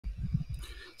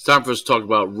It's time for us to talk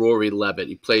about Rory Leavitt.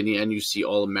 He played in the NUC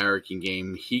All-American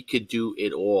game. He could do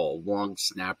it all. Long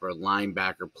snapper,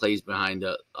 linebacker, plays behind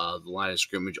the line of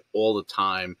scrimmage all the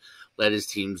time. Led his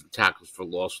teams in tackles for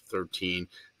loss 13.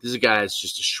 This is a guy that's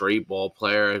just a straight ball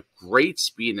player. Great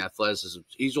speed and athleticism.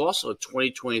 He's also a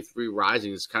 2023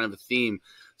 rising. It's kind of a theme.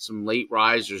 Some late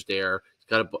risers there. He's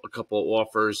got a couple of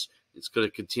offers. It's going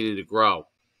to continue to grow.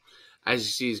 As you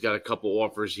see, he's got a couple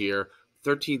offers here.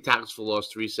 13 tackles for loss,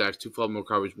 3 sacks, 2 fumble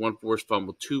recoveries, 1 forced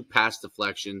fumble, 2 pass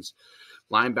deflections.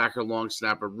 Linebacker, long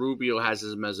snapper. Rubio has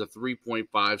him as a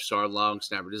 3.5 star long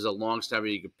snapper. This is a long snapper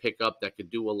you can pick up that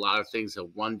could do a lot of things. He'll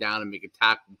run down and make a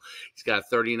tackle. He's got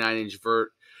a 39-inch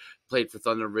vert. Played for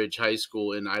Thunder Ridge High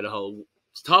School in Idaho.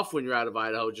 It's tough when you're out of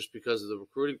Idaho just because of the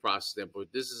recruiting process standpoint.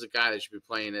 This is a guy that should be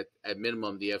playing at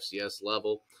minimum the FCS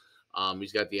level.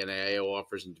 He's got the NAIA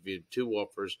offers and Division II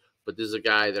offers, but this is a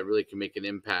guy that really can make an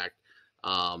impact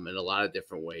in a lot of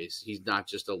different ways. He's not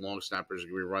just a long snapper who's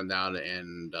going to be run down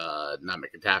and not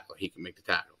make a tackle. He can make the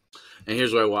tackle. And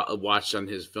here's what I watched on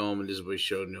his film, and this is what he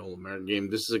showed in the All-American game.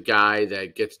 This is a guy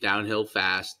that gets downhill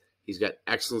fast. He's got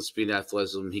excellent speed and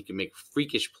athleticism. He can make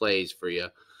freakish plays for you.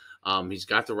 He's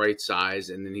got the right size,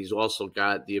 and then he's also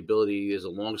got the ability as a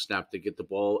long snap to get the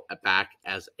ball back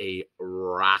as a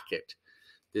rocket.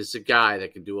 This is a guy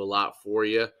that can do a lot for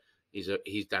you.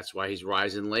 That's why he's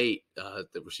rising late.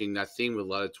 We're seeing that theme with a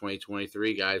lot of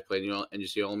 2023 guys playing the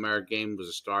NUC All-American game, was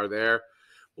a star there.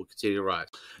 Will continue to rise.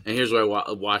 And here's what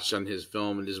I watched on his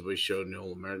film, and this is what he showed in the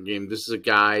All-American game. This is a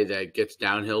guy that gets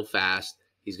downhill fast.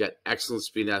 He's got excellent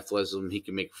speed and athleticism. He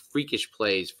can make freakish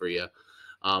plays for you.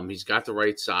 He's got the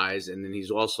right size, and then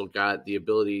he's also got the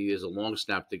ability as a long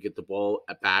snap to get the ball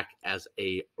back as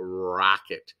a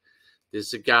rocket. This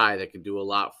is a guy that can do a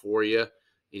lot for you.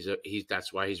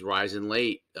 That's why he's rising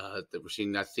late. We're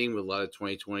seeing that theme with a lot of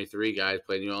 2023 guys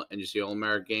playing the NUC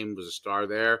All-American game, was a star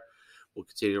there. Will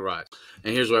continue to rise.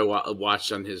 And here's what I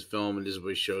watched on his film, and this is what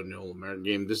he showed in the All-American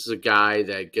game. This is a guy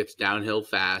that gets downhill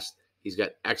fast. He's got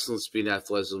excellent speed and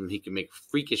athleticism. He can make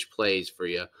freakish plays for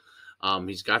you.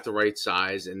 He's got the right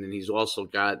size, and then he's also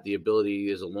got the ability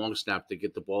as a long snap to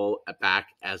get the ball back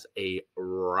as a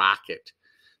rocket.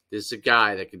 This is a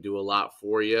guy that can do a lot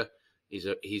for you.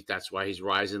 That's why he's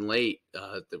rising late.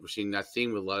 We're seeing that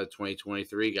theme with a lot of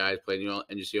 2023 guys playing the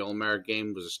NUC All-American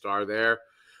game, was a star there.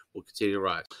 Will continue to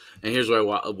rise. And here's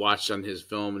what I watched on his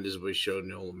film, and this is what he showed in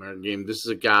the All-American game. This is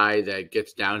a guy that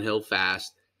gets downhill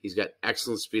fast. He's got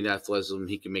excellent speed and athleticism.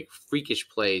 He can make freakish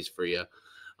plays for you.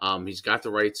 He's got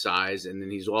the right size, and then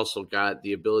he's also got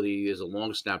the ability as a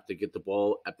long snap to get the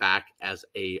ball back as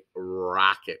a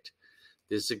rocket.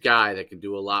 This is a guy that can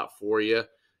do a lot for you.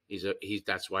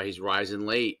 That's why he's rising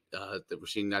late. We're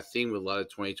seeing that theme with a lot of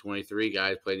 2023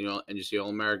 guys playing the NUC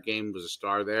All-American game, was a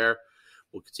star there.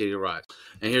 Will continue to rise.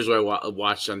 And here's what I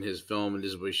watched on his film, and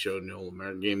this is what he showed in the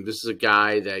All-American game. This is a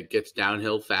guy that gets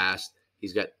downhill fast.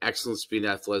 He's got excellent speed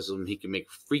and athleticism. He can make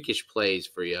freakish plays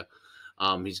for you.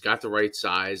 He's got the right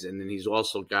size, and then he's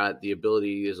also got the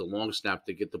ability as a long snap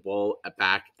to get the ball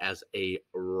back as a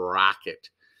rocket.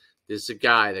 This is a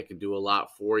guy that can do a lot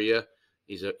for you.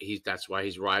 That's why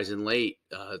he's rising late.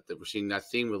 We're seeing that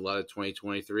theme with a lot of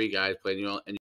 2023 guys playing the